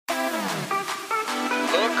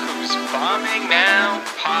Who's Bombing Now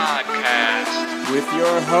podcast with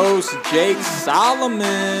your host, Jake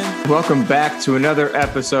Solomon. Welcome back to another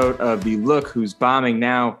episode of the Look Who's Bombing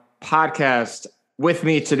Now podcast. With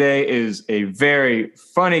me today is a very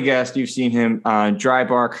funny guest. You've seen him on Dry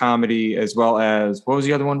Bar Comedy as well as, what was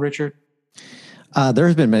the other one, Richard?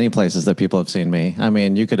 There's been many places that people have seen me. I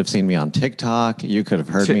mean, you could have seen me on TikTok. You could have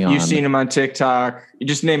heard me on... You've seen him on TikTok. You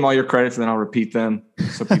just name all your credits and then I'll repeat them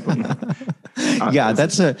so people know. Yeah,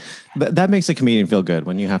 that makes a comedian feel good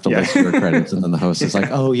when you have to list your credits and then the host is like,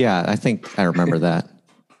 oh yeah, I think I remember that.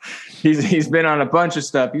 He's been on a bunch of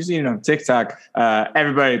stuff. You've seen it on TikTok.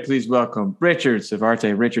 Everybody, please welcome Richard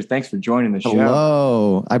Savarte. Richard, thanks for joining the show.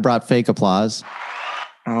 Hello. I brought fake applause.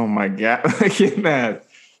 Oh my God. Look at that.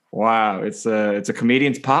 Wow. It's a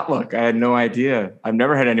comedian's potluck. I had no idea. I've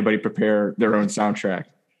never had anybody prepare their own soundtrack.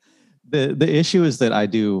 The issue is that I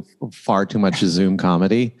do far too much Zoom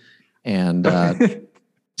comedy and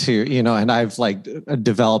and I've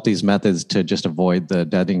developed these methods to just avoid the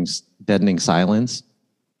deadening silence.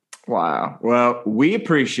 Wow. Well, we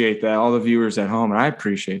appreciate that. All the viewers at home. And I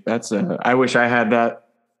appreciate that. I wish I had that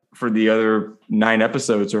for the other 9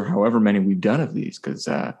 episodes or however many we've done of these. Cause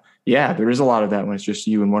there is a lot of that when it's just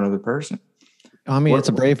you and one other person. I mean, it's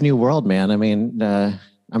a brave new world, man. I mean,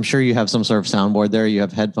 I'm sure you have some sort of soundboard there. You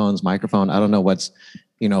have headphones, microphone. I don't know what's,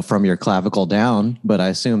 from your clavicle down, but I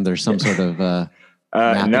assume there's some sort of,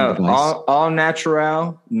 no, all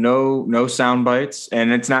natural, no sound bites.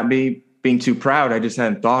 And it's not me being too proud. I just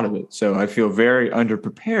hadn't thought of it. So I feel very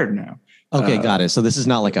underprepared now. Okay. Got it. So this is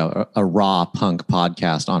not like a raw punk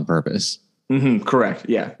podcast on purpose. Mm-hmm, correct.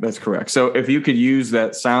 Yeah, that's correct. So if you could use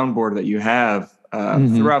that soundboard that you have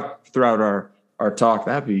throughout our talk,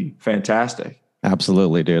 that'd be fantastic.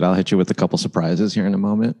 Absolutely, dude. I'll hit you with a couple surprises here in a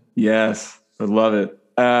moment. Yes, I love it.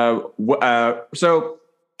 So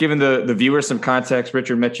giving the viewers some context,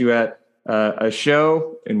 Richard met you at a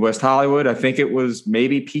show in West Hollywood. I think it was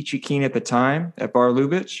maybe Peachy Keen at the time at Bar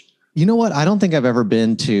Lubitsch. You know what? I don't think I've ever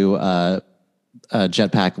been to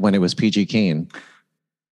Jetpack when it was PG Keen.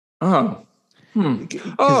 Oh.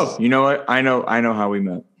 Oh, you know what? I know how we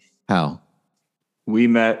met. How? We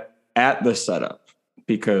met at the setup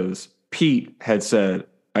because Pete had said,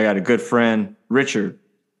 I got a good friend, Richard,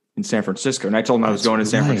 in San Francisco. And I told him I was going to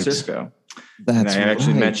San Francisco. And I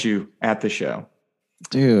actually met you at the show.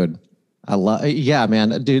 Dude,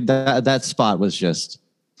 man. Dude, that spot was just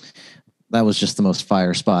the most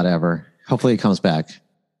fire spot ever. Hopefully it comes back.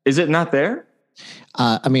 Is it not there?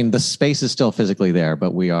 I mean, the space is still physically there,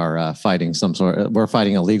 but we are fighting we're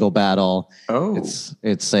fighting a legal battle. Oh,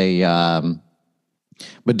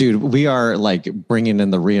 but dude, we are bringing in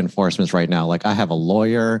the reinforcements right now. I have a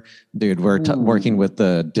lawyer, dude. We're working with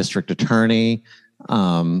the district attorney.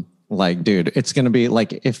 Dude, it's going to be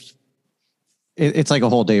it's like a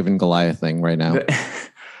whole David and Goliath thing right now.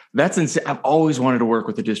 That's insane. I've always wanted to work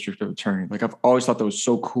with the district attorney. I've always thought that was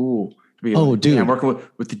so cool. Dude, I'm working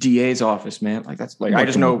with the DA's office, man. I just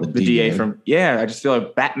know the DA from, I just feel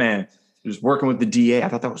like Batman just working with the DA. I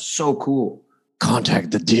thought that was so cool.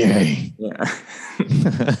 Contact the DA. Yeah.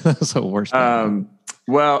 That's the worst.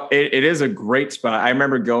 Well, it is a great spot. I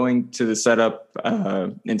remember going to the setup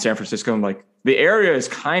in San Francisco. I'm like, the area is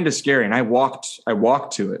kind of scary. And I walked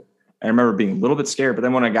to it. I remember being a little bit scared, but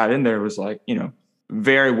then when I got in there, it was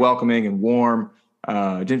very welcoming and warm.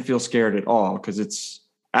 I didn't feel scared at all because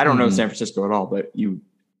I don't know San Francisco at all, but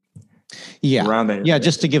around there. Yeah.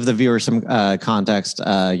 Just to give the viewer some context.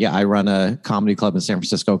 I run a comedy club in San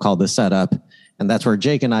Francisco called The Setup, and that's where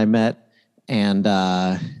Jake and I met. And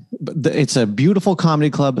it's a beautiful comedy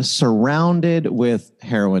club surrounded with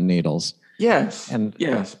heroin needles. Yes. And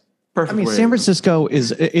yes. Perfect. I mean, San Francisco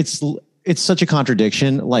it's such a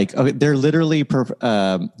contradiction. They're literally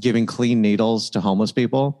giving clean needles to homeless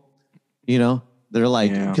people. They're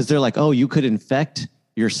because they're like, oh, you could infect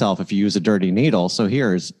yourself if you use a dirty needle. So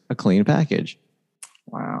here's a clean package.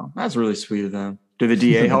 Wow. That's really sweet of them. Did the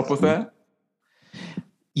DA help with that?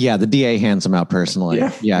 Yeah. The DA hands them out personally.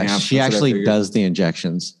 Yeah. She actually does the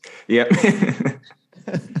injections. Yep.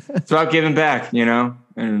 It's about giving back,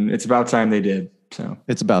 and it's about time they did. So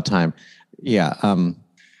it's about time. Yeah.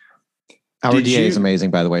 Our DA is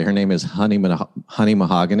amazing, by the way. Her name is Honey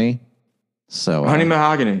Mahogany. So Honey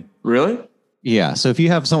Mahogany. Really? Yeah. So if you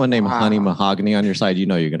have someone named Honey Mahogany on your side, you're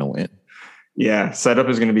going to win. Yeah. Setup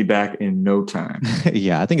is going to be back in no time.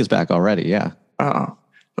 Yeah. I think it's back already. Yeah. Oh,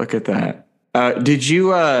 look at that. Did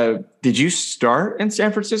you start in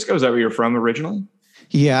San Francisco? Is that where you're from originally?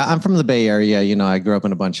 Yeah, I'm from the Bay Area. I grew up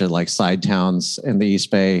in a bunch of side towns in the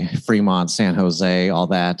East Bay, Fremont, San Jose, all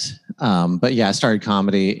that. But yeah, I started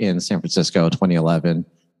comedy in San Francisco, 2011.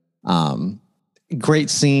 Great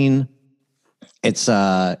scene. It's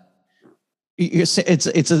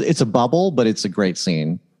it's a bubble, but it's a great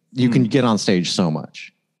scene. You can get on stage so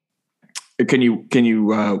much. Can you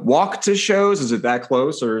walk to shows? Is it that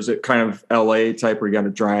close, or is it kind of LA type where you got to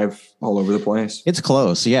drive all over the place? It's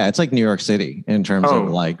close. Yeah, it's like New York City in terms of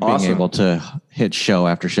like being able to hit show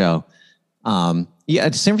after show. Yeah,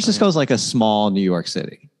 San Francisco is like a small New York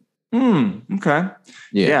City. Okay.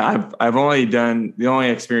 Yeah. I've only done, the only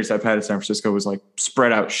experience I've had at San Francisco was like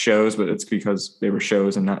spread out shows, but it's because they were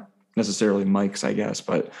shows and not necessarily mics, I guess.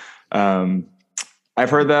 But I've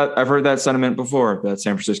heard that sentiment before, that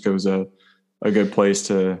San Francisco is a good place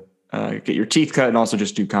to get your teeth cut and also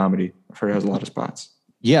just do comedy. I've heard it has a lot of spots.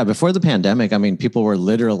 Yeah, before the pandemic, I mean, people were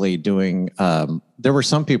literally doing, there were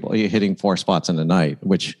some people hitting 4 spots in a night,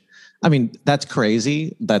 which, I mean, that's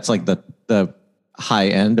crazy. That's like the high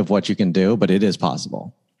end of what you can do, but it is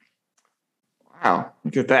possible. Wow,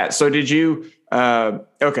 look at that. So did you,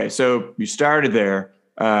 okay, so you started there.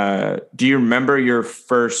 Do you remember your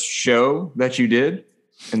first show that you did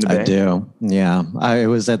in the Bay? I do. Yeah. It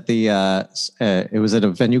was at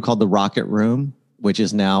a venue called the Rocket Room, which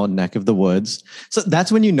is now Neck of the Woods. So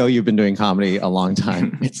that's when you know you've been doing comedy a long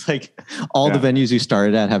time. It's like all the venues you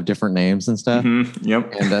started at have different names and stuff. Mm-hmm.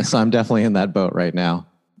 Yep. And so I'm definitely in that boat right now.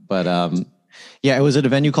 But yeah, it was at a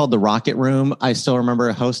venue called the Rocket Room. I still remember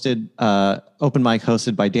open mic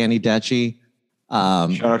hosted by Danny Detchi.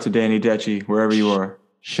 Shout out to Danny Detchi, wherever you are.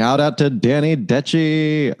 Shout out to Danny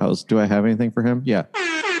Detchi. Do I have anything for him? Yeah.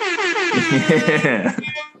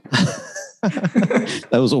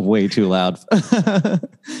 That was way too loud.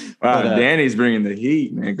 Wow, Danny's bringing the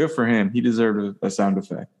heat, man. Good for him. He deserved a sound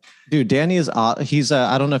effect. Dude, Danny is he's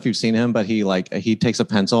I don't know if you've seen him, but he takes a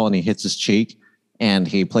pencil and he hits his cheek and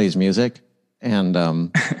he plays music. And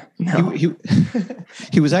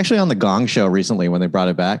he was actually on the Gong Show recently when they brought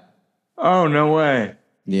it back. Oh, no way.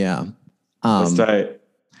 Yeah. That's tight.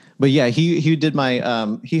 But yeah, he did he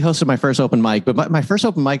hosted my first open mic, but my first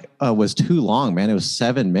open mic was too long, man. It was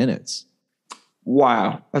 7 minutes.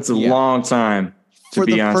 Wow. That's a long time to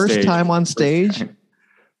be on stage. For the first time on stage.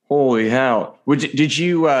 Holy hell. Did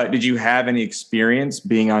you have any experience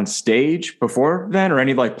being on stage before then, or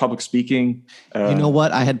any like public speaking? You know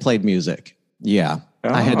what? I had played music. Yeah.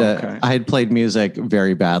 I had played music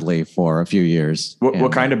very badly for a few years.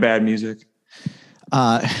 What kind of bad music?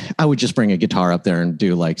 I would just bring a guitar up there and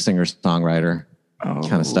do like singer-songwriter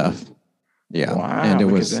kind of stuff. Yeah. Wow. And it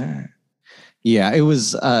was,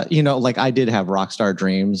 like I did have rock star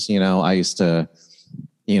dreams. You know, I used to,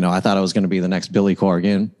 I thought I was going to be the next Billy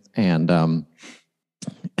Corgan. And a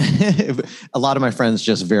lot of my friends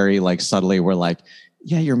just very like subtly were like,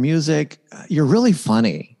 yeah, your music, you're really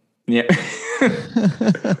funny. Yeah.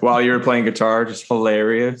 While you were playing guitar, just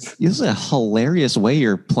hilarious. This is a hilarious way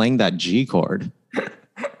you're playing that G chord.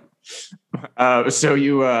 So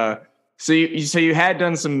you had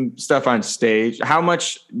done some stuff on stage. How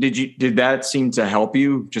much did that seem to help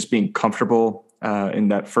you just being comfortable in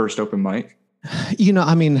that first open mic?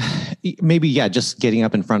 I mean, maybe, yeah, just getting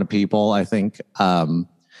up in front of people, I think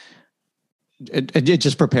it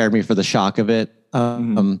just prepared me for the shock of it.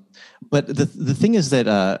 But the thing is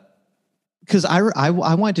that because I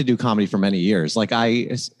wanted to do comedy for many years. Like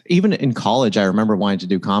even in college, I remember wanting to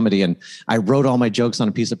do comedy, and I wrote all my jokes on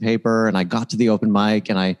a piece of paper, and I got to the open mic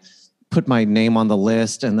and I put my name on the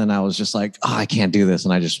list, and then I was just like, oh, I can't do this.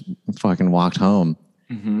 And I just fucking walked home.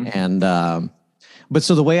 Mm-hmm. And, but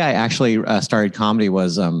so the way I actually started comedy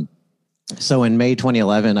was, so in May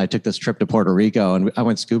 2011, I took this trip to Puerto Rico and I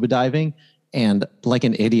went scuba diving, and like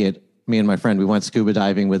an idiot, me and my friend, we went scuba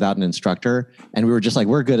diving without an instructor, and we were just like,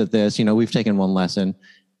 we're good at this. We've taken one lesson,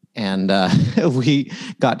 and we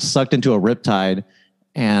got sucked into a riptide,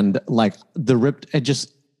 and like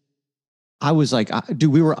I was like,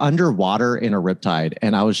 dude, we were underwater in a riptide,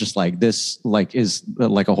 and I was just like, this like is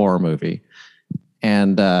like a horror movie.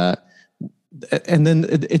 And then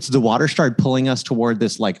it's the water started pulling us toward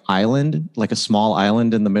this like island, like a small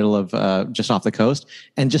island in the middle of just off the coast,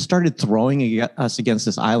 and just started throwing us against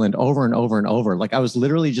this island over and over and over. Like I was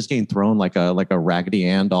literally just getting thrown like a Raggedy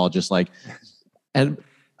Ann doll, just like and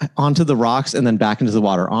onto the rocks and then back into the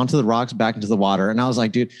water, onto the rocks, back into the water. And I was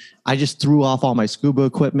like, dude, I just threw off all my scuba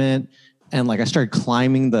equipment. And like I started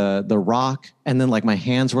climbing the rock, and then like my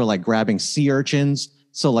hands were like grabbing sea urchins.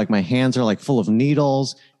 So like my hands are like full of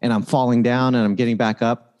needles, and I'm falling down and I'm getting back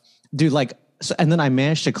up. Dude, like, so, and then I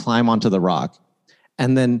managed to climb onto the rock,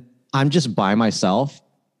 and then I'm just by myself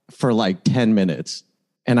for like 10 minutes.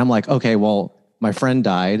 And I'm like, okay, well, my friend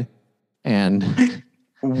died, and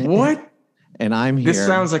what? And I'm here. This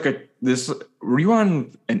sounds like this. Were you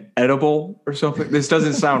on an edible or something? This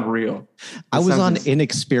doesn't sound real. I was on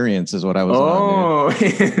inexperience is what I was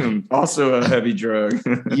on. Oh, also a heavy drug.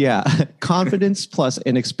 Yeah. Confidence plus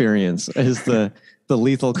inexperience is the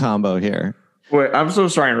lethal combo here. Wait, I'm so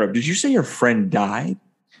sorry to interrupt. Did you say your friend died?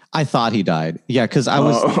 I thought he died. Yeah, because I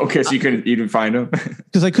was okay. So you didn't find him?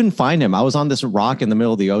 Because I couldn't find him. I was on this rock in the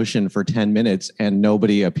middle of the ocean for 10 minutes and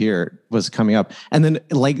nobody was coming up. And then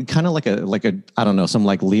kind of like a I don't know, some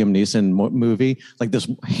like Liam Neeson movie, like this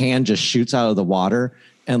hand just shoots out of the water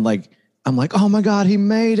and like I'm like, oh my God, he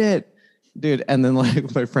made it, dude. And then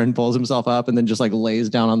like my friend pulls himself up and then just like lays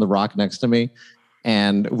down on the rock next to me.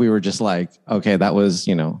 And we were just like, okay, that was,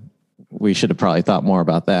 we should have probably thought more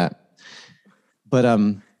about that. But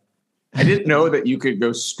I didn't know that you could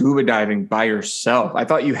go scuba diving by yourself. I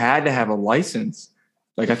thought you had to have a license.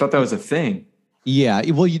 Like, I thought that was a thing. Yeah.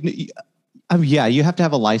 Well, you have to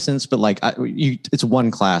have a license, but like it's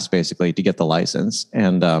one class basically to get the license.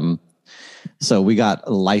 And so we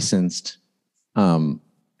got licensed.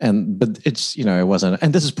 But it's, it wasn't,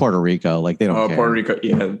 and this is Puerto Rico. Like they don't care. Puerto Rico.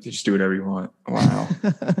 Yeah. Just do whatever you want. Wow.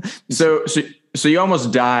 So you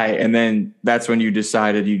almost die. And then that's when you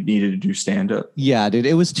decided you needed to do stand up. Yeah, dude,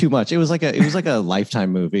 it was too much. It was like a Lifetime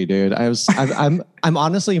movie, dude. I'm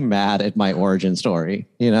honestly mad at my origin story,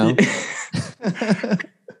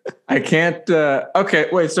 I can't. Okay,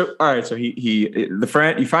 wait. So, all right. So the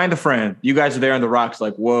friend, you find the friend, you guys are there on the rocks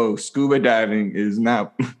like, whoa, scuba diving is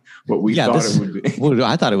not what we thought it would be. Well,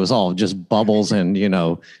 I thought it was all just bubbles and,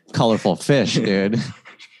 colorful fish, dude.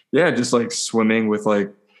 Yeah. Just like swimming with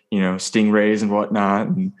like, stingrays and whatnot.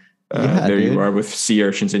 And there dude. You are with sea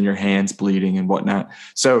urchins in your hands bleeding and whatnot.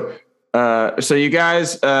 So you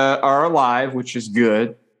guys are alive, which is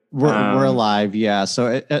good. We're alive. Yeah.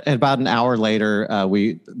 So about an hour later,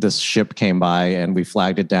 this ship came by and we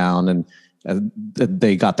flagged it down and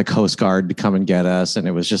they got the Coast Guard to come and get us. And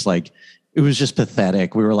it was just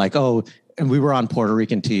pathetic. We were like, oh, and we were on Puerto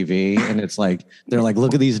Rican TV and it's like, they're like,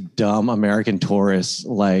 look at these dumb American tourists,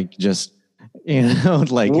 like just,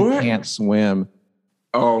 like what? You can't swim.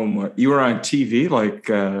 Oh my, you were on TV, like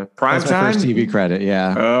prime That's time? My first TV credit.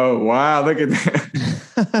 Yeah. Oh, wow. Look at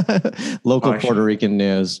that. Local Puerto Rican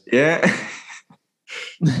news. Yeah.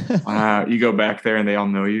 Wow. You go back there and they all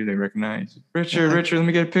know you. They recognize you. Richard, let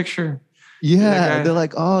me get a picture. Yeah. They're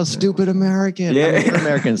like, oh, stupid American. Yeah. I mean, they're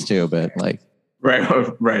Americans too, but like.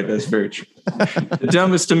 Right. That's very true. The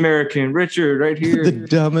dumbest American, Richard, right here. The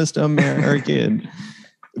dumbest American.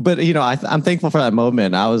 But, I'm thankful for that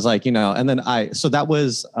moment. I was like, and then so that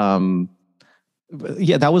was, that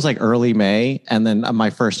was like early May. And then my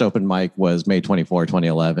first open mic was May 24,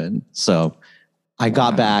 2011. So I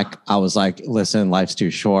got back. I was like, listen, life's too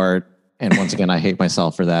short. And once again, I hate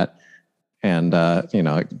myself for that. And, I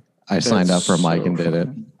signed up for a mic and did it.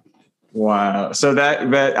 Wow. So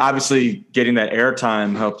that obviously getting that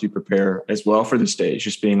airtime helped you prepare as well for the stage,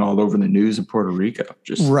 just being all over the news of Puerto Rico.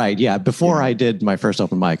 Right. Yeah. Before I did my first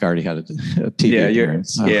open mic, I already had a TV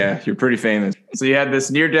appearance. You're pretty famous. So you had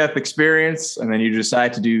this near-death experience and then you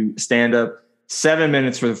decide to do stand-up 7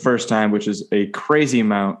 minutes for the first time, which is a crazy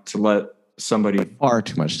amount to let somebody far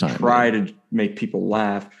too much time try to make people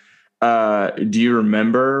laugh. Do you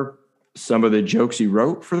remember some of the jokes you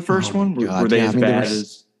wrote for the first one? Were they as bad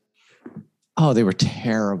as... Oh, they were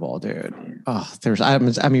terrible, dude. Oh, I'm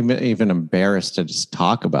even embarrassed to just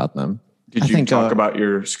talk about them. Did you talk about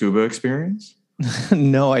your scuba experience?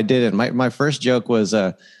 No, I didn't. My first joke was,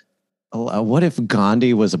 what if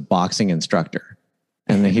Gandhi was a boxing instructor?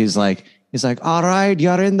 And he's like, all right,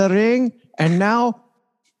 you're in the ring. And now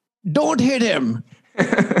don't hit him.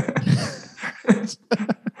 It's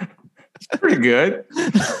pretty good.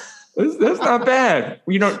 That's not bad.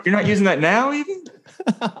 You're not using that now even?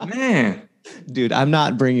 Man. Dude, I'm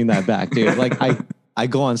not bringing that back, dude. Like I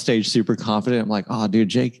go on stage super confident. I'm like, oh, dude,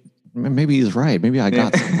 Jake, maybe he's right. Maybe I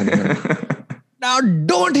got something here. Now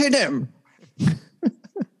don't hit him.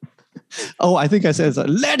 Oh, I think I said,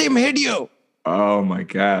 let him hit you. Oh my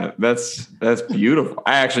God. That's beautiful.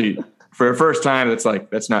 I actually, for the first time,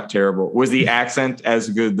 that's not terrible. Was the accent as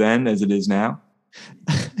good then as it is now?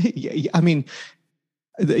 Yeah, I mean,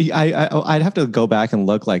 I'd have to go back and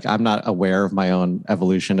look. Like I'm not aware of my own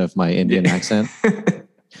evolution of my Indian accent.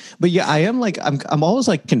 But yeah, I am like I'm always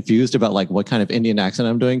like confused about like what kind of Indian accent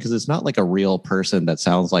I'm doing because it's not like a real person that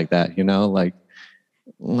sounds like that,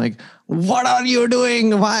 like what are you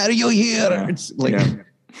doing? Why are you here? Yeah. It's like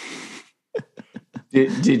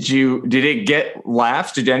Did it get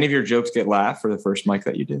laughs? Did any of your jokes get laughed for the first mic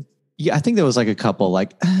that you did? Yeah, I think there was like a couple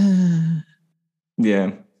like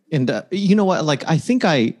yeah. And you know what? Like, I think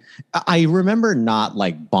I remember not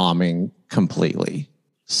like bombing completely.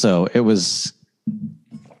 So it was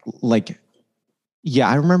like, yeah,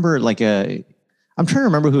 I remember like I'm trying to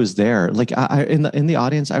remember who was there. Like in the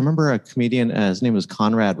audience, I remember a comedian. His name was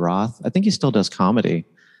Conrad Roth. I think he still does comedy.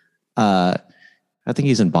 I think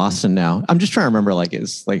he's in Boston now. I'm just trying to remember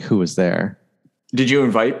who was there. Did you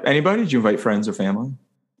invite anybody? Did you invite friends or family?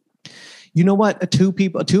 You know what? Two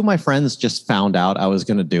of my friends just found out I was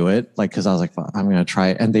going to do it. Like, cause I was like, I'm going to try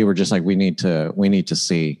it. And they were just like, we need to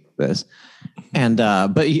see this. And,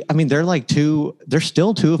 but I mean, they're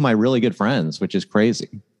still two of my really good friends, which is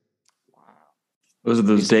crazy. Those are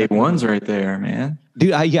those day ones right there, man.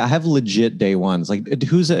 Dude, I have legit day ones. Like,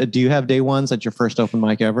 do you have day ones at your first open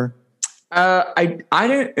mic ever? I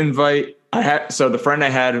didn't invite. So the friend I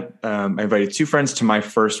had, I invited two friends to my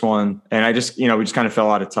first one, and I just, we just kind of fell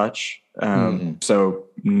out of touch. So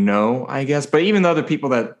no, I guess. But even the other people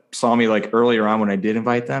that saw me like earlier on when I did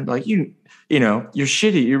invite them, like you're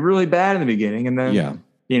shitty. You're really bad in the beginning, and then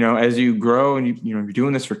as you grow and you're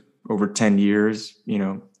doing this for over 10 years,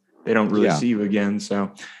 they don't really see you again.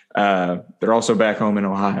 So they're also back home in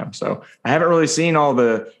Ohio. So I haven't really seen all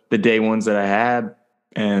the day ones that I had.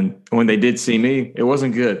 And when they did see me, it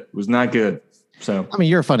wasn't good. It was not good. So, I mean,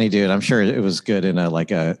 you're a funny dude. I'm sure it was good in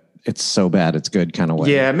a it's so bad it's good kind of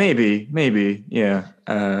way. Yeah, maybe. Yeah.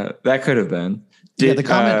 That could have been. The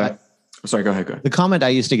comment. Sorry, go ahead. The comment I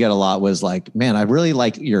used to get a lot was like, man, I really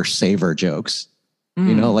like your savor jokes.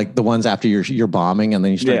 Like the ones after you're bombing and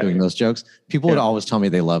then you start doing those jokes. People would always tell me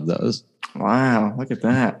they love those. Wow. Look at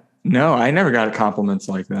that. No, I never got compliments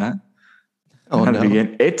like that. Oh, no.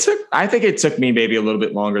 I think it took me maybe a little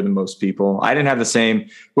bit longer than most people. I didn't have the same.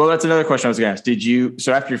 Well, that's another question I was going to ask.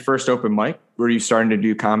 So after your first open mic, were you starting to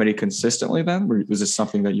do comedy consistently then? Was this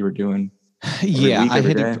something that you were doing? Yeah,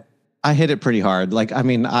 I hit it pretty hard. Like, I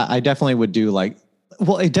mean, I definitely would do it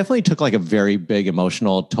definitely took like a very big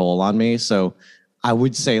emotional toll on me. So I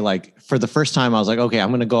would say like for the first time, I was like, okay, I'm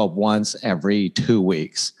going to go up once every 2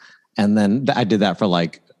 weeks. And then I did that for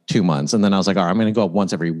like 2 months. And then I was like, all right, I'm going to go up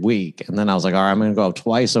once every week. And then I was like, all right, I'm going to go up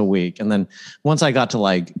twice a week. And then once I got to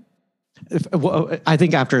I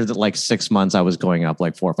think after 6 months, I was going up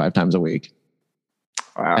like 4 or 5 times a week.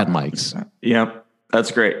 Wow. At mics. Yeah,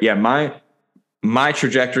 that's great. Yeah. My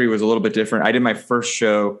trajectory was a little bit different. I did my first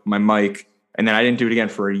show, my mic, and then I didn't do it again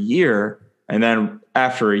for a year. And then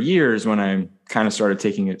after a year is when I kind of started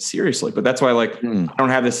taking it seriously. But that's why I don't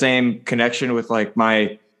have the same connection with like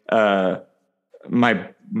my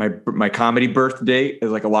comedy birth date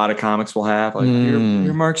as like a lot of comics will have. Like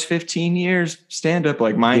your Mark's 15 years stand up.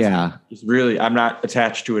 Like mine is really, I'm not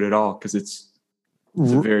attached to it at all because it's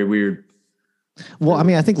very weird. Well, I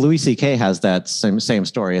mean, I think Louis C.K. has that same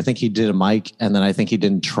story. I think he did a mic and then I think he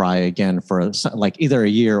didn't try again for like either a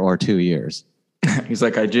year or 2 years. He's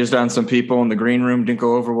like, I jizzed on some people in the green room, didn't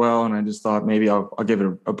go over well. And I just thought maybe I'll give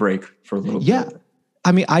it a break for a little bit.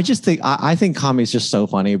 I mean, I think comedy is just so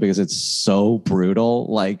funny because it's so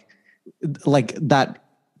brutal. Like that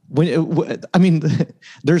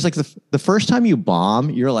there's like the first time you bomb,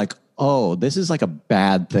 you're like, oh, this is like a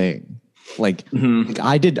bad thing. Like,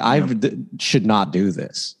 I should not do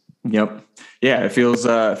this. Yep. Yeah. It feels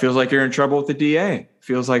like you're in trouble with the DA.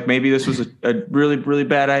 Feels like maybe this was a really, really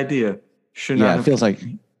bad idea. Should not. It feels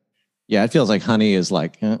like honey is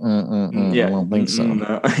like, I don't think so.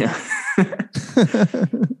 No.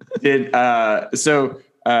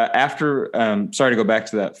 After, sorry to go back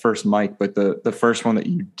to that first mic, but the first one that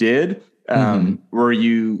you did, were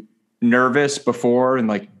you nervous before and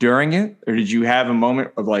like during it, or did you have a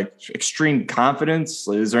moment of like extreme confidence?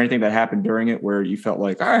 Is there anything that happened during it where you felt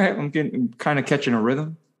like, all right, I'm kind of catching a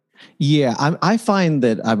rhythm? Yeah, I find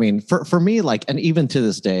that, I mean, for me, like, and even to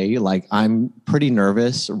this day, like I'm pretty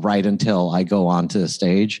nervous right until I go onto the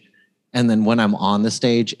stage. And then when I'm on the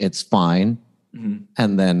stage, it's fine.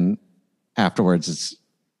 And then afterwards it's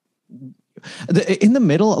in the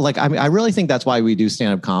middle. Like, I mean, I really think that's why we do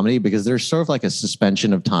stand-up comedy, because there's sort of like a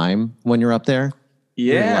suspension of time when you're up there.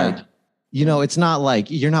 Yeah. Like, it's not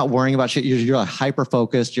like you're not worrying about shit. You're like hyper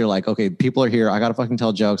focused. You're like, okay, people are here. I got to fucking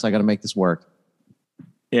tell jokes. I got to make this work.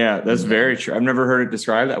 Yeah, that's very true. I've never heard it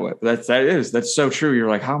described that way. But that's so true. You're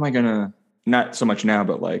like, how am I going to, not so much now,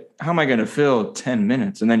 but like, how am I going to fill 10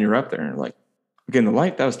 minutes? And then you're up there and you're like, again, the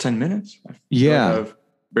light, that was 10 minutes. I've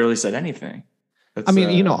barely said anything. I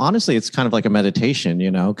mean, honestly, it's kind of like a meditation,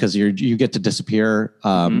 because you get to disappear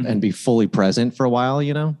and be fully present for a while,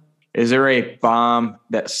 Is there a bomb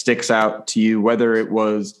that sticks out to you, whether it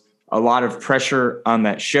was a lot of pressure on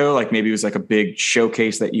that show, like maybe it was like a big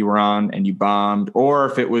showcase that you were on and you bombed, or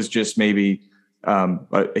if it was just maybe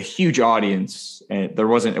a huge audience and it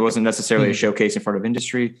wasn't necessarily a showcase in front of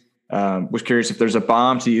industry. Was curious if there's a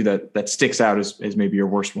bomb to you that sticks out as maybe your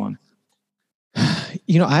worst one.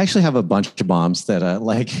 I actually have a bunch of bombs that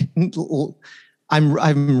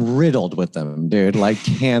I'm riddled with them, dude, like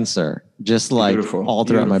cancer, just like all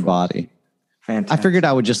throughout my body. Fantastic. I figured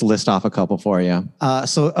I would just list off a couple for you.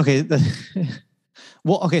 So I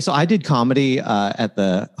did comedy at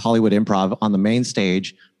the Hollywood Improv on the main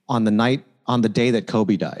stage on the day that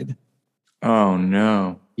Kobe died. Oh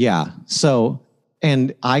no. Yeah. So,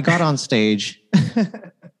 and I got on stage.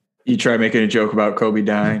 You tried making a joke about Kobe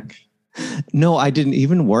dying? No, I didn't.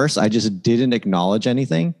 Even worse, I just didn't acknowledge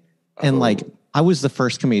anything. And like, I was the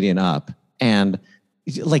first comedian up, and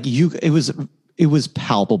like it was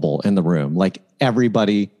palpable in the room. Like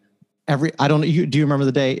everybody, do you remember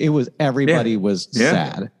the day? It was, everybody was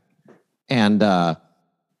sad. And,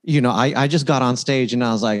 I just got on stage and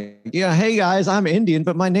I was like, yeah, hey guys, I'm Indian,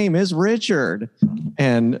 but my name is Richard.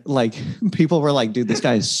 And like, people were like, dude, this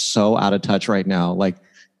guy is so out of touch right now. Like,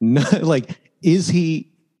 no, like, is he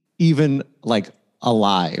even like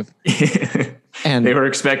alive? And they were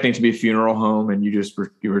expecting to be a funeral home, and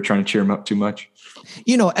you were trying to cheer them up too much.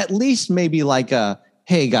 At least maybe like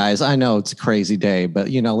hey guys, I know it's a crazy day, but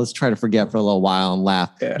let's try to forget for a little while and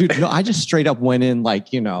laugh. Yeah. Dude, no, I just straight up went in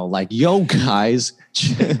like, yo guys,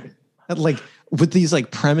 like with these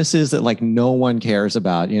like premises that like no one cares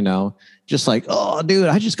about, just like, oh dude,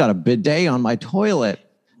 I just got a bidet on my toilet.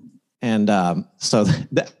 And so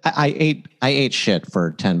I ate shit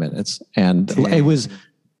for 10 minutes, and it was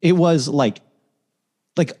like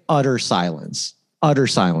utter silence.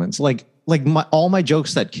 Like all my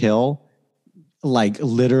jokes that kill, like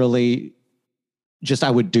literally just I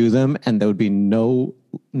would do them and there would be no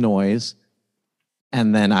noise,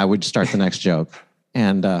 and then I would start the next joke.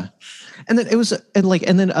 And then it was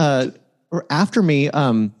after me,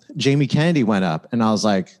 Jamie Kennedy went up, and I was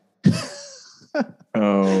like,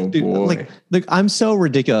 oh dude, boy. Like I'm so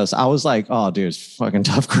ridiculous. I was like, oh dude, it's fucking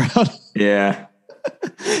tough crowd. Yeah.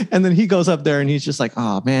 And then he goes up there and he's just like,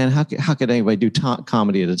 oh man, how could anybody do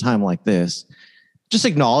comedy at a time like this? Just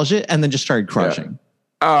acknowledge it, and then just started crushing.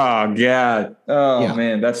 Yeah. Oh God. Oh yeah.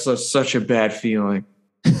 Man, that's such a bad feeling.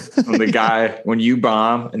 When you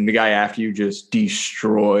bomb and the guy after you just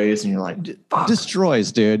destroys, and you're like, fuck.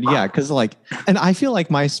 Destroys, dude. Yeah. Cause like, and I feel like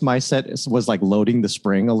my set was like loading the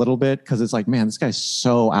spring a little bit. Cause it's like, man, this guy's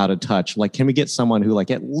so out of touch. Like, can we get someone who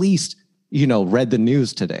like at least, read the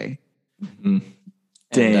news today? Mm-hmm.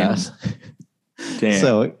 Damn. Damn.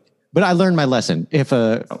 So, but I learned my lesson. If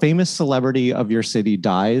a famous celebrity of your city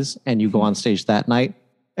dies and you go on stage that night,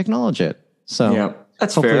 acknowledge it. So yeah,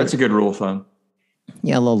 that's fair. That's a good rule of thumb.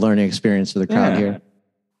 Yeah, a little learning experience for the crowd here.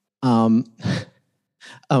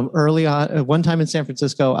 Early on, one time in San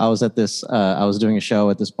Francisco, I was at this. I was doing a show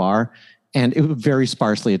at this bar, and it was very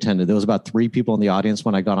sparsely attended. There was about 3 people in the audience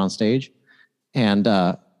when I got on stage, and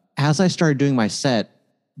as I started doing my set,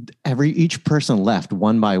 each person left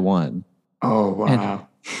one by one. Oh wow!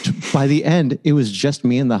 And by the end, it was just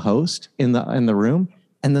me and the host in the room,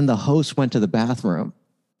 and then the host went to the bathroom,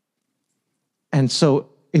 and so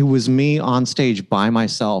it was me on stage by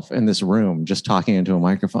myself in this room, just talking into a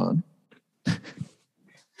microphone.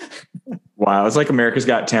 Wow. It's like America's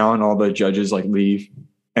Got Talent. All the judges like leave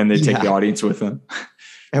and they take the audience with them.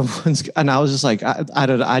 And I was just like, I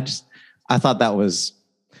thought that was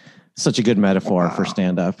such a good metaphor for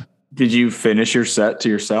stand-up. Did you finish your set to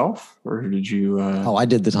yourself, or did you? I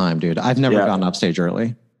did the time, dude. I've never gotten off stage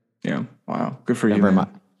early. Yeah. Wow. Good for you.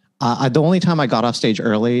 The only time I got off stage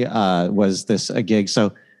early was a gig.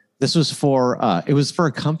 So this was it was for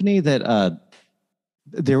a company that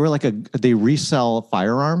they resell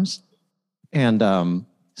firearms. And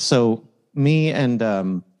so me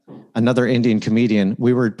and another Indian comedian,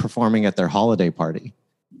 we were performing at their holiday party.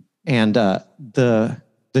 And the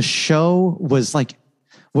show was like,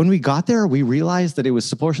 when we got there, we realized that it was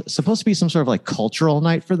supposed to be some sort of like cultural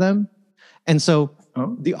night for them. And so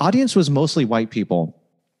the audience was mostly white people.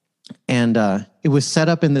 And it was set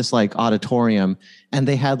up in this like auditorium, and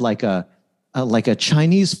they had like a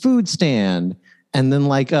Chinese food stand, and then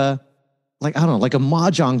like a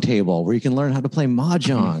mahjong table where you can learn how to play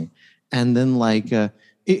mahjong, and then like there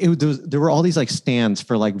were all these like stands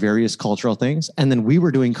for like various cultural things, and then we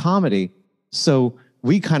were doing comedy, so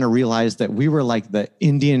we kind of realized that we were like the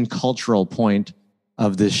Indian cultural point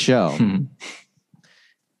of this show,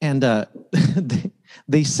 and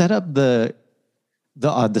they set up the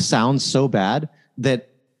sound so bad that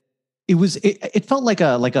it felt like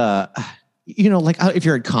if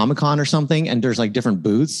you're at Comic-Con or something and there's like different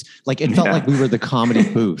booths, like it felt like we were the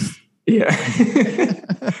comedy booth. Yeah.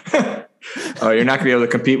 Oh, you're not gonna be able to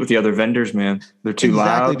compete with the other vendors, man. They're too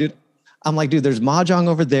loud. Dude. I'm like, dude, there's mahjong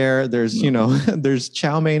over there. There's, there's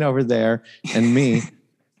chow mein over there and me.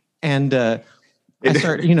 And I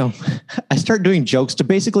start doing jokes to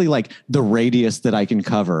basically like the radius that I can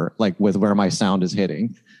cover, like with where my sound is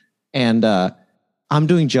hitting. And I'm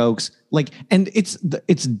doing jokes like, and it's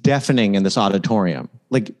deafening in this auditorium,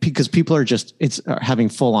 like because people are having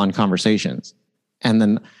full on conversations.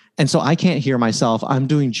 And so I can't hear myself. I'm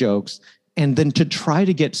doing jokes. And then to try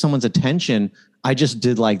to get someone's attention, I just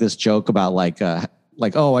did like this joke about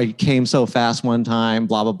oh, I came so fast one time,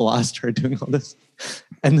 blah, blah, blah. I started doing all this.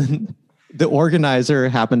 And then the organizer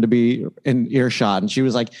happened to be in earshot and she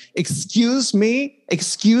was like, excuse me,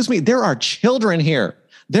 there are children here.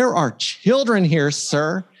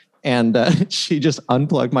 Sir. And she just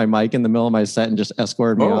unplugged my mic in the middle of my set and just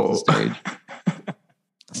escorted me off the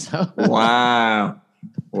stage. Wow.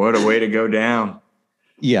 What a way to go down.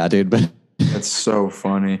 Yeah, dude. But that's so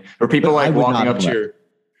funny. Were people like walking up to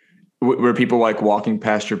were people like walking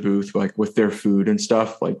past your booth, like with their food and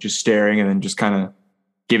stuff, like just staring and then just kind of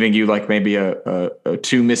giving you like maybe a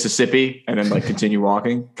two Mississippi and then like continue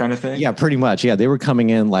walking kind of thing? Yeah, pretty much. Yeah. They were coming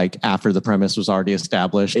in like after the premise was already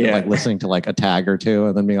established and like listening to like a tag or two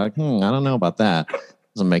and then being like, I don't know about that.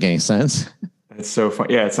 Doesn't make any sense. It's so fun.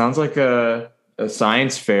 Yeah. It sounds like a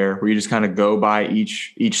science fair where you just kind of go by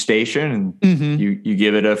each station and you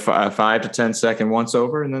give it a 5 to 10 second once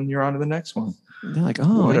over and then you're on to the next one. They're like,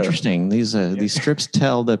 oh, interesting. These strips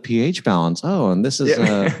tell the pH balance. Oh, and this is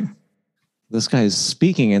this guy's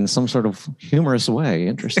speaking in some sort of humorous way.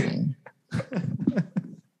 Interesting. That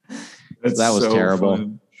was so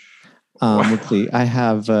terrible. Let's see. I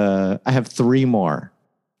have 3 more.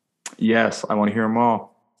 Yes, I want to hear them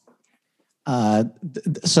all.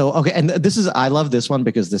 Okay, and I love this one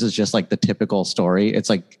because this is just like the typical story. It's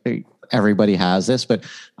like everybody has this, but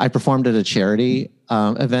I performed at a charity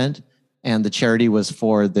event, and the charity was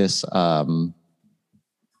for this.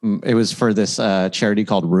 It was for this charity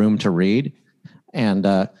called Room to Read,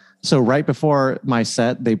 and so right before my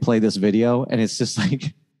set, they play this video, and it's just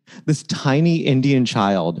like this tiny Indian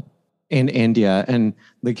child in India, and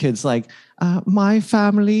the kid's like, my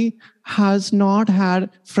family has not had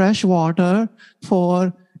fresh water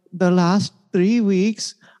for the last 3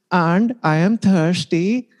 weeks and I am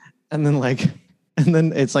thirsty. And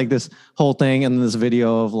then it's like this whole thing. And then this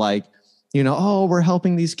video of like, oh, we're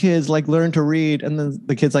helping these kids like learn to read. And then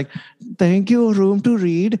the kid's like, thank you, Room to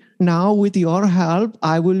Read. Now with your help,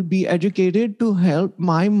 I will be educated to help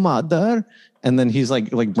my mother. And then he's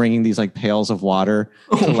like bringing these like pails of water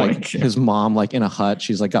to like his mom, like in a hut.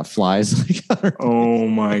 She's like got flies. Oh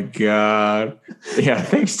my God. Yeah.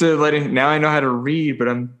 Thanks to now I know how to read, but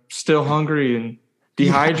I'm still hungry and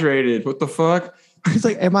dehydrated. Yeah. What the fuck? He's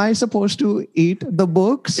like, am I supposed to eat the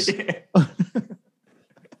books?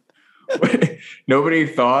 Nobody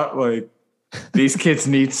thought like these kids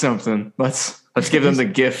need something. Let's give them the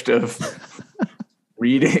gift of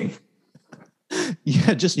reading.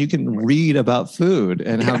 Yeah, just you can read about food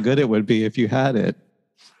and how good it would be if you had it.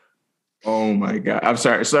 Oh my God. I'm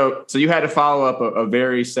sorry. So you had to follow up a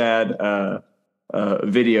very sad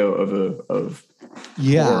video of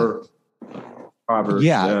poor, impoverished.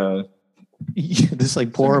 Yeah. This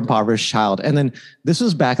like poor impoverished child. And then this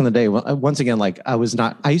was back in the day. Once again, like I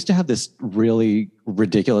used to have this really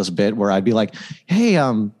ridiculous bit where I'd be like, hey,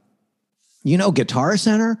 Guitar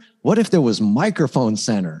Center, what if there was Microphone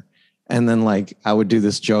Center? And then like I would do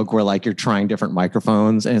this joke where like you're trying different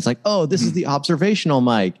microphones and it's like, oh, this is the observational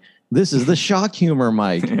mic. This is the shock humor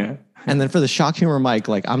mic. Yeah. And then for the shock humor mic,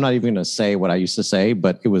 like I'm not even going to say what I used to say,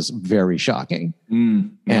 but it was very shocking.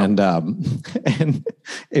 Yeah. And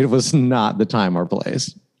it was not the time or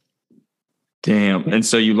place. Damn. And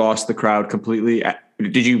so you lost the crowd completely.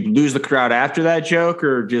 Did you lose the crowd after that joke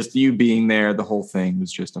or just you being there? The whole thing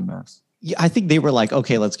was just a mess. Yeah, I think they were like,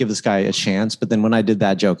 okay, let's give this guy a chance. But then when I did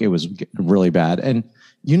that joke, it was really bad. And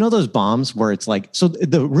those bombs where it's like, so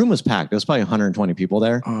the room was packed. There was probably 120 people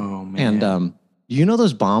there. Oh, man. And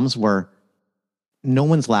those bombs where no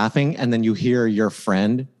one's laughing and then you hear your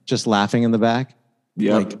friend just laughing in the back?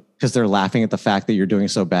 Yeah. Like, because they're laughing at the fact that you're doing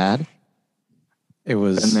so bad. It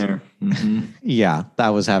was. Been there. Mm-hmm. Yeah, that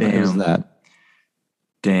was happening. It was that.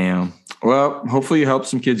 Damn. Well, hopefully you helped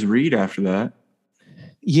some kids read after that.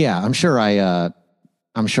 Yeah, I'm sure I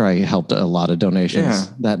helped a lot of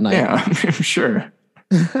donations that night. Yeah, I'm sure.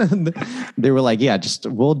 They were like, yeah,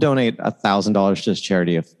 we'll donate $1,000 to this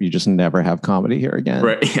charity if you just never have comedy here again.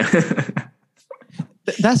 Right.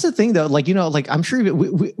 That's the thing though. Like, I'm sure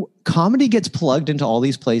comedy gets plugged into all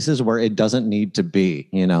these places where it doesn't need to be,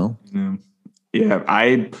 Yeah.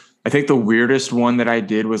 I think the weirdest one that I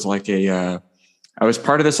did was like I was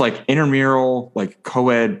part of this like intramural, like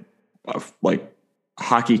co-ed like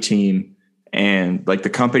hockey team, and like the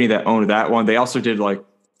company that owned that one, they also did like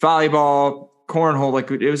volleyball, cornhole.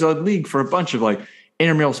 Like it was a league for a bunch of like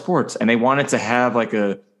intramural sports, and they wanted to have like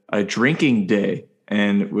a drinking day,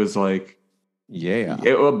 and it was like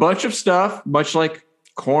a bunch of stuff, much like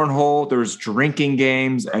cornhole. There was drinking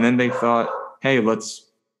games, and then they thought, hey, let's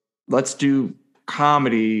do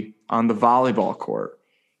comedy on the volleyball court.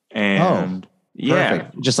 And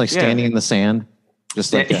perfect. Just like standing in the sand.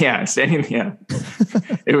 Just like standing. Yeah.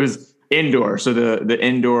 It was indoor. So the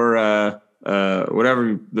indoor,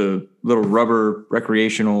 whatever the little rubber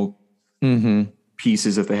recreational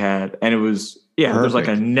pieces that they had. And it was, there's like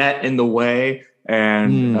a net in the way.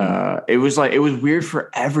 And it was weird for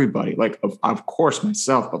everybody. Like, of course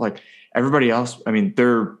myself, but like everybody else, I mean,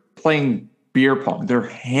 they're playing beer pong. They're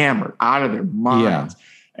hammered out of their minds.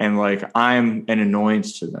 And like, I'm an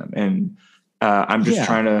annoyance to them. And I'm just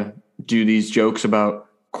trying to do these jokes about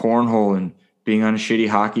cornhole and being on a shitty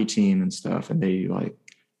hockey team and stuff. And they like,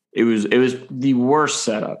 it was the worst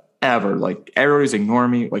setup ever. Like everybody's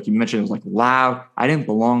ignoring me. Like you mentioned, it was like loud. I didn't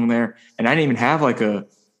belong there. And I didn't even have like a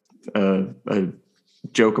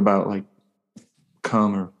joke about like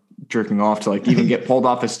cum or jerking off to like even get pulled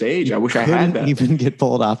off the stage. I wish I had that. Even get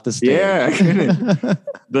pulled off the stage. Yeah, I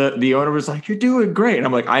couldn't. The owner was like, "You're doing great." And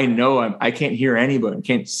I'm like, "I know. I can't hear anybody. I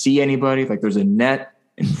can't see anybody. Like there's a net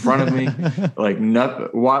in front of me. Like nothing.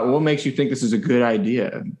 What makes you think this is a good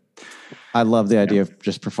idea?" I love the idea of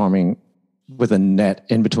just performing with a net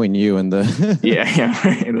in between you and the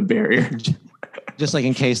right, in the barrier. Just like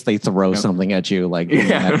in case they throw something at you, like the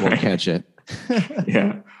net will catch it.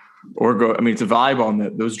 Or go. I mean, it's a volleyball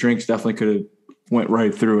net. Those drinks definitely could have went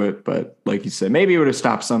right through it, but like you said, maybe it would have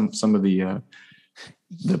stopped some of the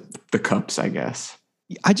cups, I guess.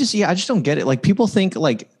 I just don't get it. Like people think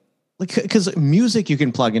like because music you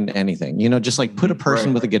can plug into anything, just like put a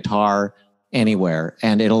person with a guitar anywhere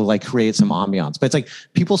and it'll like create some ambiance. But it's like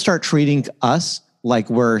people start treating us like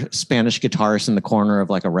we're Spanish guitarists in the corner of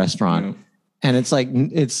like a restaurant. And it's like,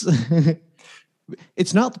 it's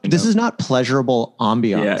not, this is not pleasurable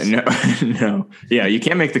ambiance. Yeah, no. Yeah. You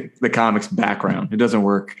can't make the comics background. It doesn't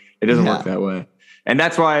work. It doesn't work that way. And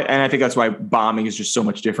that's why, and I think that's why bombing is just so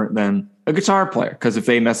much different than a guitar player. Cause if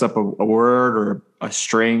they mess up a word or a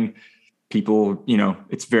string, people,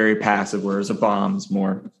 it's very passive, whereas a bomb is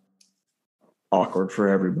more awkward for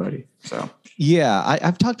everybody. So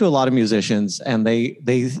I've talked to a lot of musicians and they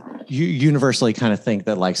universally kind of think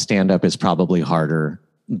that like stand-up is probably harder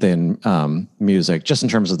than music, just in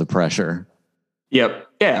terms of the pressure. Yep.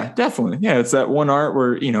 Yeah, definitely. Yeah. It's that one art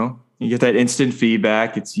where, you get that instant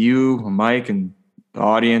feedback. It's you, a mic, and the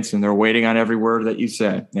audience, and they're waiting on every word that you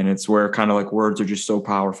say. And it's where kind of like words are just so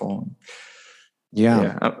powerful.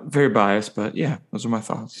 Yeah. I'm very biased, but those are my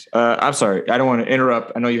thoughts. I'm sorry. I don't want to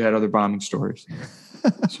interrupt. I know you had other bombing stories.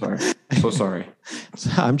 Sorry. So sorry.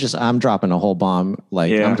 I'm dropping a whole bomb.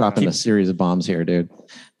 Like I'm dropping a series of bombs here, dude.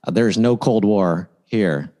 There's no Cold War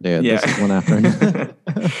here, dude. This is one after another.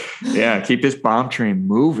 Keep this bomb train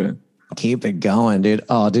moving. Keep it going, dude.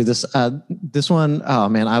 Oh, dude, this one, oh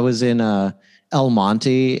man, I was in El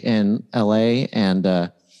Monte in LA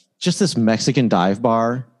and just this Mexican dive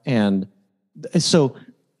bar. And so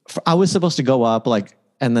I was supposed to go up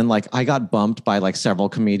and then I got bumped by several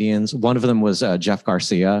comedians. One of them was Jeff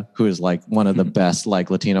Garcia, who is one of the best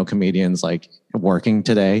Latino comedians working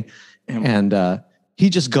today. And he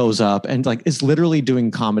just goes up and is literally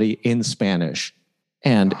doing comedy in Spanish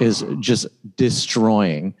and is just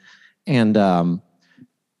destroying. And and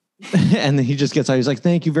then he just gets out. He's like,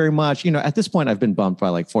 "Thank you very much." At this point, I've been bumped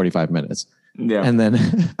by 45 minutes. Yeah. And then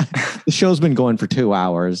the show's been going for 2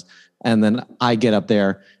 hours. And then I get up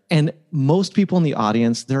there and most people in the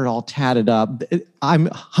audience, they're all tatted up. I'm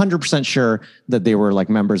 100% sure that they were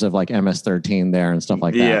members of MS-13 there and stuff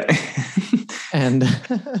like that. Yeah. And,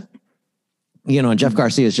 and Jeff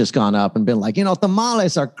Garcia has just gone up and been like,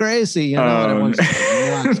 tamales are crazy, and everyone's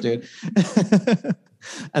relax, dude.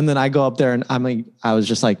 And then I go up there and I was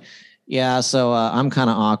just like, so I'm kind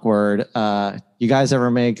of awkward. You guys ever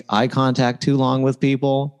make eye contact too long with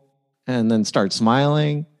people and then start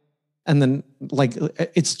smiling? And then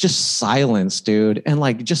it's just silence, dude.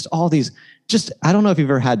 And just all these, I don't know if you've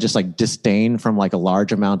ever had just disdain from a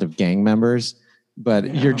large amount of gang members,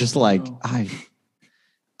 but you're just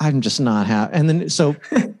I'm just not happy. And then so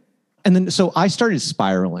I started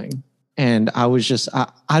spiraling and I was just,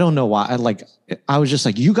 I don't know why. I was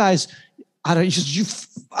just you guys, I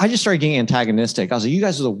just started getting antagonistic. I was like, you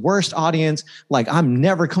guys are the worst audience. I'm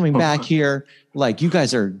never coming back here. You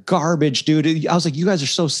guys are garbage, dude. I was like, you guys are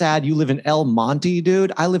so sad. You live in El Monte,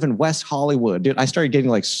 dude. I live in West Hollywood, dude. I started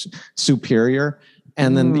getting superior.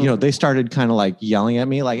 And then, they started kind of like yelling at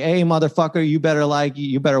me like, hey, motherfucker, you better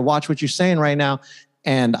watch what you're saying right now.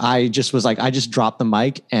 And I just was like, I just dropped the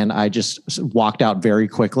mic and I just walked out very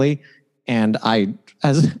quickly. And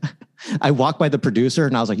as I walked by the producer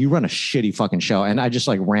and I was like, you run a shitty fucking show. And I just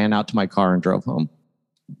like ran out to my car and drove home.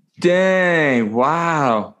 Dang.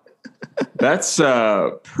 Wow. That's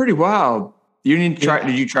pretty wild. Did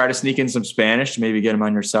you try to sneak in some Spanish to maybe get him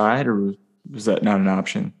on your side, or was that not an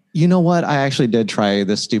option? You know what? I actually did try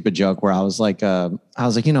this stupid joke where I was like,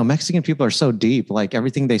 Mexican people are so deep. Like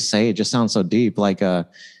everything they say, it just sounds so deep. Like I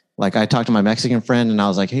talked to my Mexican friend and I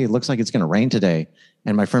was like, hey, it looks like it's going to rain today.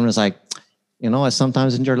 And my friend was like, as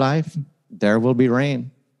sometimes in your life, there will be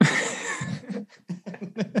rain.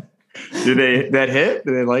 Did that hit?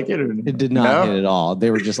 Did they like it? Or it did not hit at all.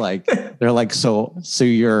 They were just like, they're like, so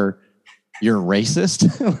you're racist?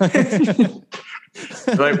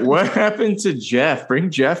 Like, what happened to Jeff?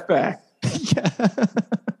 Bring Jeff back. Yeah.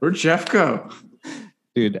 Where'd Jeff go?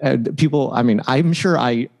 Dude, people, I mean, I'm sure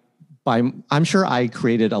I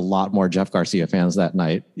created a lot more Jeff Garcia fans that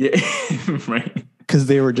night. Yeah. Right. Because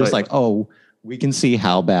they were just like, oh, we can see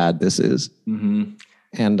how bad this is. Mm-hmm.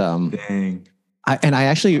 And dang.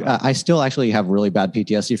 I still actually have really bad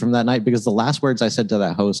PTSD from that night, because the last words I said to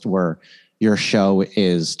that host were, your show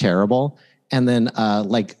is terrible. And then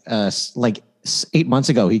like 8 months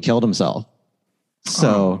ago, he killed himself.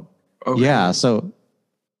 So okay. Yeah. So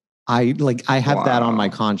I have that on my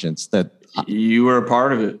conscience that you were a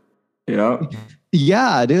part of it. Yeah.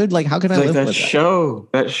 Yeah, dude. Like, how can I live with that?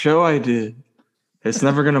 That show I did. It's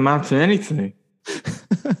never going to amount to anything. I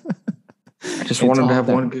just wanted to have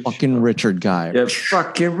one good fucking show. Richard guy. Yeah,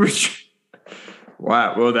 fucking Richard.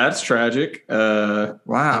 Wow. Well, that's tragic. Wow.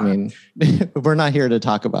 I mean, we're not here to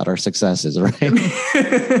talk about our successes, right?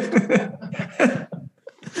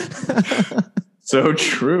 So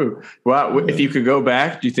true. Wow. If you could go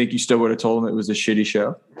back, do you think you still would have told him it was a shitty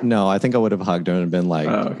show? No, I think I would have hugged him and been like,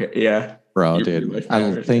 oh, okay. Yeah. Bro, dude,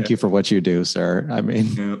 I thank you for what you do, sir. I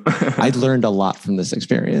mean, I learned a lot from this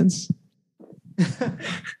experience.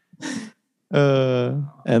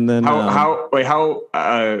 And then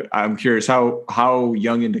I'm curious, how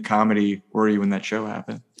young into comedy were you when that show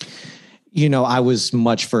happened? I was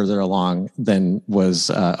much further along than was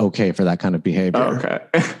okay for that kind of behavior. Oh, okay.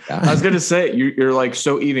 Yeah. I was going to say, you're like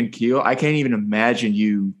so even keel. I can't even imagine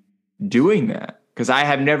you doing that, because I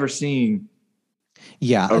have never seen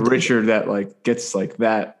a Richard that like gets like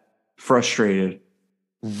that frustrated.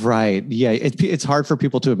 Right. Yeah. It's hard for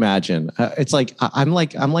people to imagine. It's like, I'm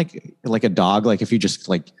like a dog. Like if you just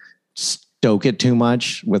like stoke it too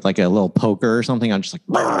much with like a little poker or something, I'm just like,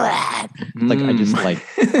 I just like.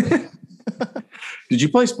 Did you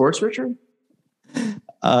play sports, Richard?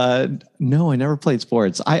 No, I never played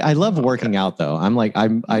sports. I love working out though. I'm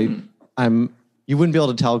you wouldn't be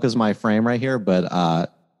able to tell because my frame right here, but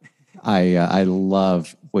I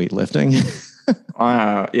love weightlifting.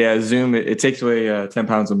 Wow. Yeah. Zoom. It takes away 10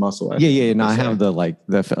 pounds of muscle. Yeah. No, I have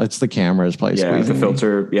it's the camera's place. Yeah. The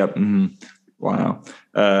filter. Yep. Mm-hmm. Wow.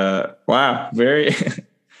 Wow. Very,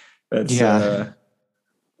 that's a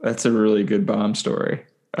really good bomb story.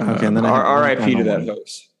 Okay. And then RIP to that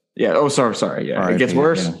host. Yeah. Oh, sorry. Yeah. RIP, it gets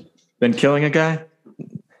worse than killing a guy.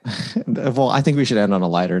 Well, I think we should end on a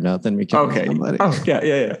lighter note than we killing somebody. Oh,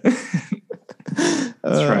 yeah. That's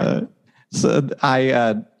right. So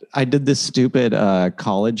I did this stupid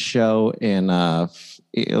college show in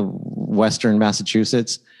Western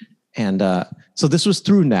Massachusetts. And so this was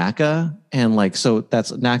through NACA. And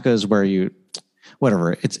NACA is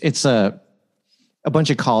where it's a bunch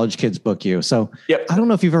of college kids book you. So yep. I don't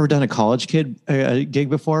know if you've ever done a college kid gig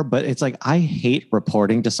before, but it's like, I hate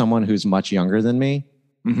reporting to someone who's much younger than me.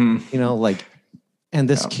 Mm-hmm. And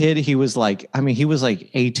this kid, he was like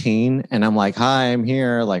 18 and I'm like, hi, I'm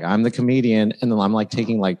here. Like, I'm the comedian. And then I'm like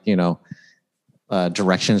taking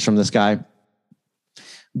directions from this guy.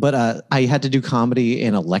 But I had to do comedy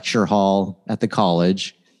in a lecture hall at the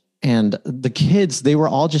college, and the kids, they were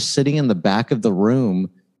all just sitting in the back of the room.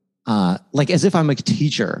 As if I'm a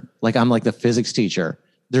teacher, like I'm like the physics teacher.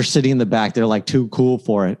 They're sitting in the back. They're like too cool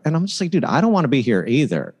for it. And I'm just like, dude, I don't want to be here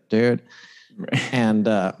either, dude. Right. And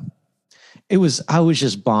I was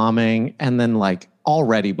just bombing, and then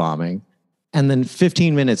already bombing. And then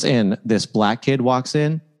 15 minutes in, this black kid walks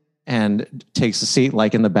in and takes a seat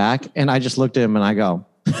in the back. And I just looked at him and I go,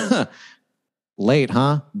 late,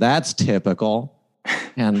 huh? That's typical.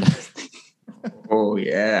 And oh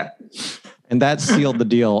yeah. And that sealed the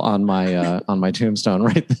deal on my tombstone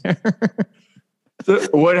right there. So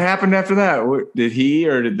what happened after that? Did he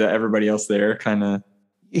or did everybody else there kind of?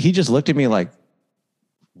 He just looked at me like,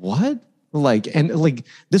 what?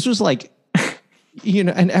 This was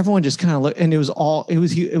and everyone just kind of looked, and it was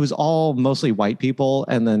all mostly white people.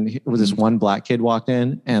 And then it was this one black kid walked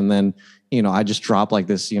in, and then, I just dropped like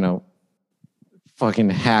this, fucking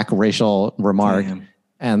hack racial remark. Damn.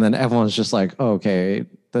 And then everyone's just like, okay,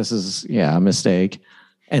 this is, a mistake.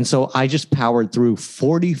 And so I just powered through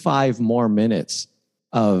 45 more minutes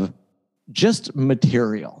of just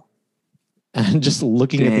material and just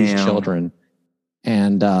looking at these children,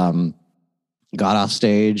 and got off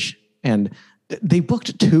stage, and they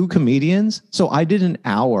booked 2 comedians. So I did an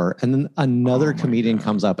hour, and then another comedian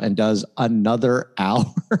comes up and does another hour.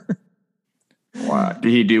 Wow.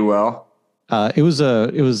 Did he do well? It was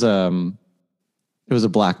a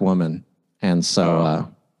black woman. And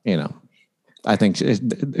so, I think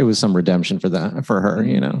it was some redemption for her,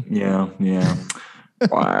 Yeah.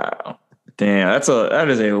 Wow. Damn. That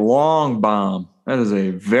is a long bomb. That is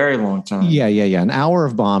a very long time. Yeah. An hour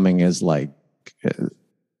of bombing is like,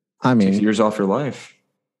 6 years off your life.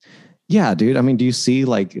 Yeah, dude. I mean, do you see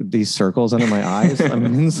like these circles under my eyes? I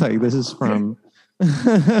mean, it's like, this is from,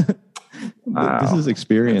 wow. This is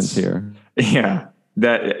experience here. Yeah.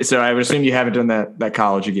 So I would assume you haven't done that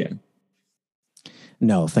college again.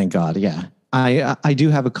 No, thank God. Yeah. I do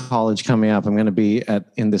have a college coming up. I'm going to be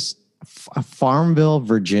in this Farmville,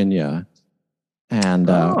 Virginia. And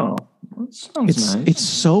that sounds nice. It's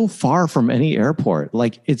so far from any airport.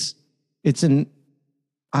 Like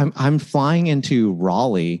I'm flying into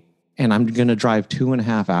Raleigh, and I'm going to drive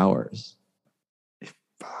 2.5 hours.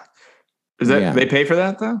 Fuck. Is that they pay for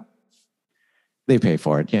that though? They pay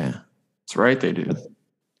for it. Yeah. That's right. They do.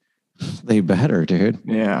 They better, dude.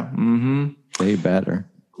 Yeah. Mm-hmm. They better.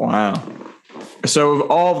 Wow. So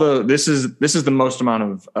of all this is the most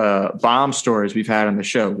amount of bomb stories we've had on the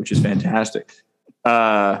show, which is fantastic.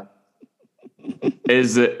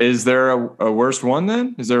 Is there a worst one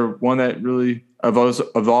then? Is there one that really of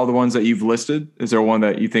all the ones that you've listed? Is there one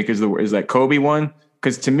that you think is that Kobe one?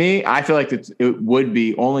 Because to me, I feel like it would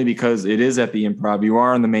be only because it is at the Improv. You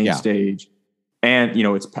are on the main stage, and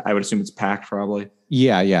I would assume it's packed probably.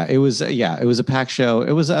 Yeah. It was a packed show.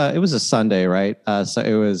 It was a Sunday, right? So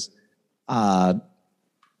it was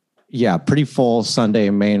pretty full Sunday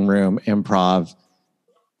main room Improv.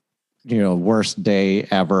 Worst day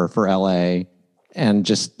ever for LA. And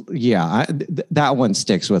just, that one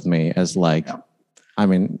sticks with me as like,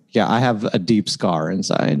 I have a deep scar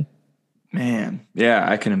inside. Man. Yeah,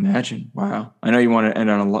 I can imagine. Wow. I know you want to end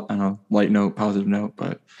on a light note, positive note,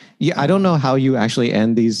 but I don't know how you actually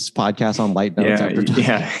end these podcasts on light notes.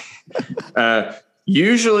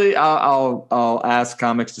 Usually I'll ask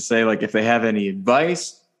comics to say like, if they have any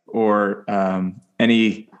advice or,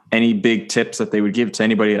 any big tips that they would give to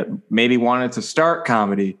anybody that maybe wanted to start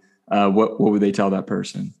comedy, what would they tell that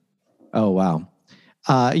person? Oh, wow.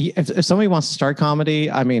 If somebody wants to start comedy,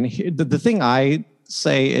 the thing I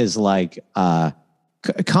say is like,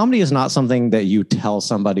 comedy is not something that you tell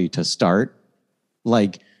somebody to start.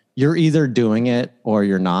 Like you're either doing it or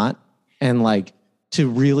you're not. And like to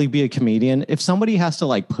really be a comedian, if somebody has to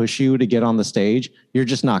like push you to get on the stage, you're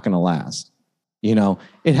just not going to last.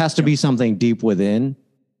 It has to be something deep within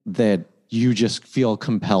that you just feel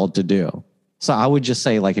compelled to do. So I would just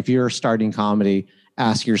say, like, if you're starting comedy,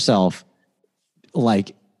 ask yourself,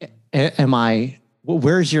 like,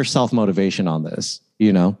 where's your self-motivation on this?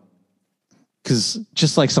 Because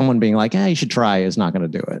just like someone being like, you should try is not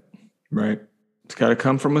going to do it. Right. It's got to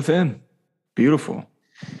come from within. Beautiful.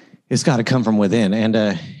 It's got to come from within.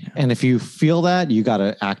 And if you feel that, you got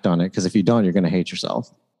to act on it. Because if you don't, you're going to hate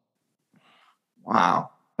yourself. Wow.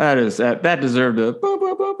 That deserved a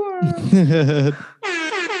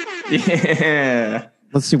yeah.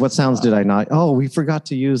 Let's see, what sounds did I not? Oh, we forgot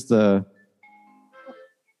to use the.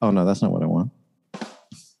 Oh no, that's not what I want.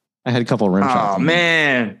 I had a couple of rim shots. Oh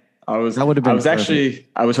man, I was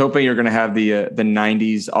hoping you were going to have the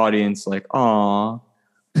 '90s audience like, aw.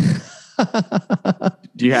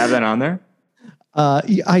 Do you have that on there?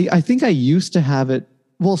 I think I used to have it.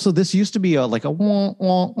 Well, so this used to be like a wah,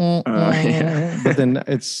 wah, wah, wah, but then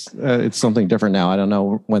it's something different now. I don't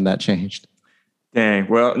know when that changed. Dang.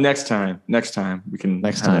 Well, next time we can.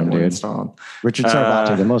 Next time, dude. Installed. Richard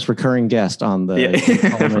Savarte, the most recurring guest on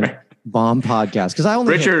the Bomb podcast. Because I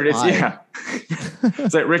only Richard.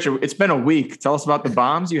 It's like Richard. It's been a week. Tell us about the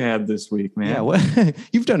bombs you had this week, man. Yeah, well,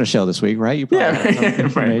 you've done a show this week, right? You probably have some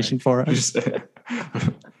information for us.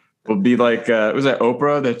 We'll be like, was that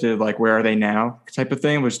Oprah that did like, where are they now type of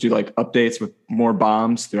thing? We'll just do like updates with more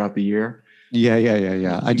bombs throughout the year. Yeah.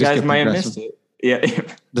 You guys might have missed it. Yeah.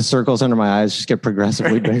 The circles under my eyes just get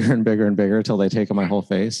progressively bigger and bigger and bigger until they take on my whole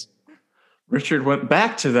face. Richard went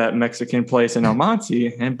back to that Mexican place in El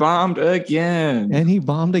Monte and bombed again. And he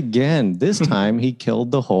bombed again. This time he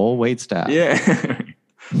killed the whole waitstaff. Yeah.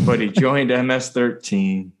 But he joined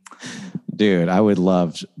MS-13. Dude, I would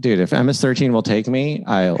love... Dude, if MS-13 will take me,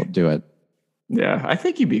 I'll do it. Yeah, I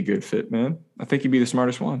think you'd be a good fit, man. I think you'd be the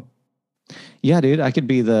smartest one. Yeah, dude, I could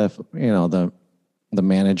be the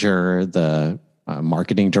manager, the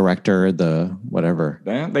marketing director, the whatever.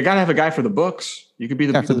 Yeah, they got to have a guy for the books. You could be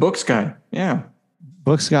the books guy. Yeah.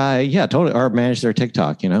 Books guy. Yeah, totally. Or manage their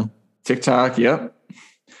TikTok, you know? TikTok. Yep.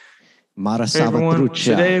 Mara Hey everyone,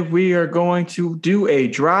 today we are going to do a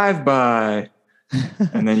drive-by.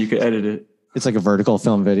 And then you could edit it. It's like a vertical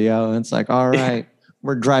film video. And it's like, all right,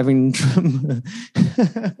 we're driving. We're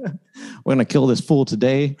going to kill this fool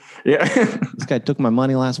today. Yeah. This guy took my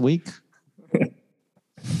money last week.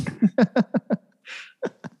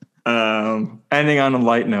 Ending on a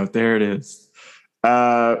light note. There it is.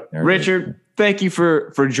 Richard, thank you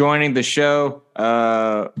for joining the show.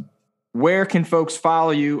 Where can folks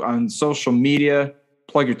follow you on social media?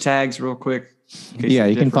 Plug your tags real quick. Yeah,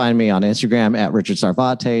 you can find me on Instagram at Richard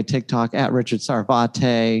Savarte, TikTok at Richard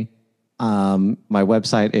Savarte. My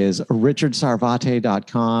website is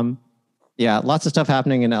richardsarvate.com. Yeah, lots of stuff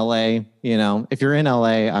happening in LA. You know, if you're in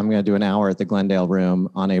LA, I'm going to do an hour at the Glendale Room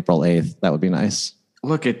on April 8th. That would be nice.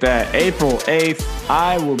 Look at that. April 8th.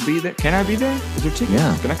 I will be there. Can I be there? Is there tickets?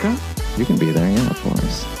 Yeah. Can I come? You can be there. Yeah, of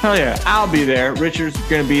course. Hell yeah. I'll be there. Richard's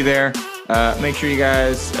going to be there. Make sure you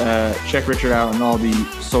guys check Richard out on all the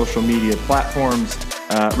social media platforms.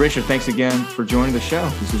 Richard, thanks again for joining the show.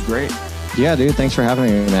 This was great. Yeah, dude. Thanks for having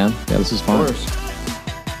me, man. Yeah, this was fun. Of course.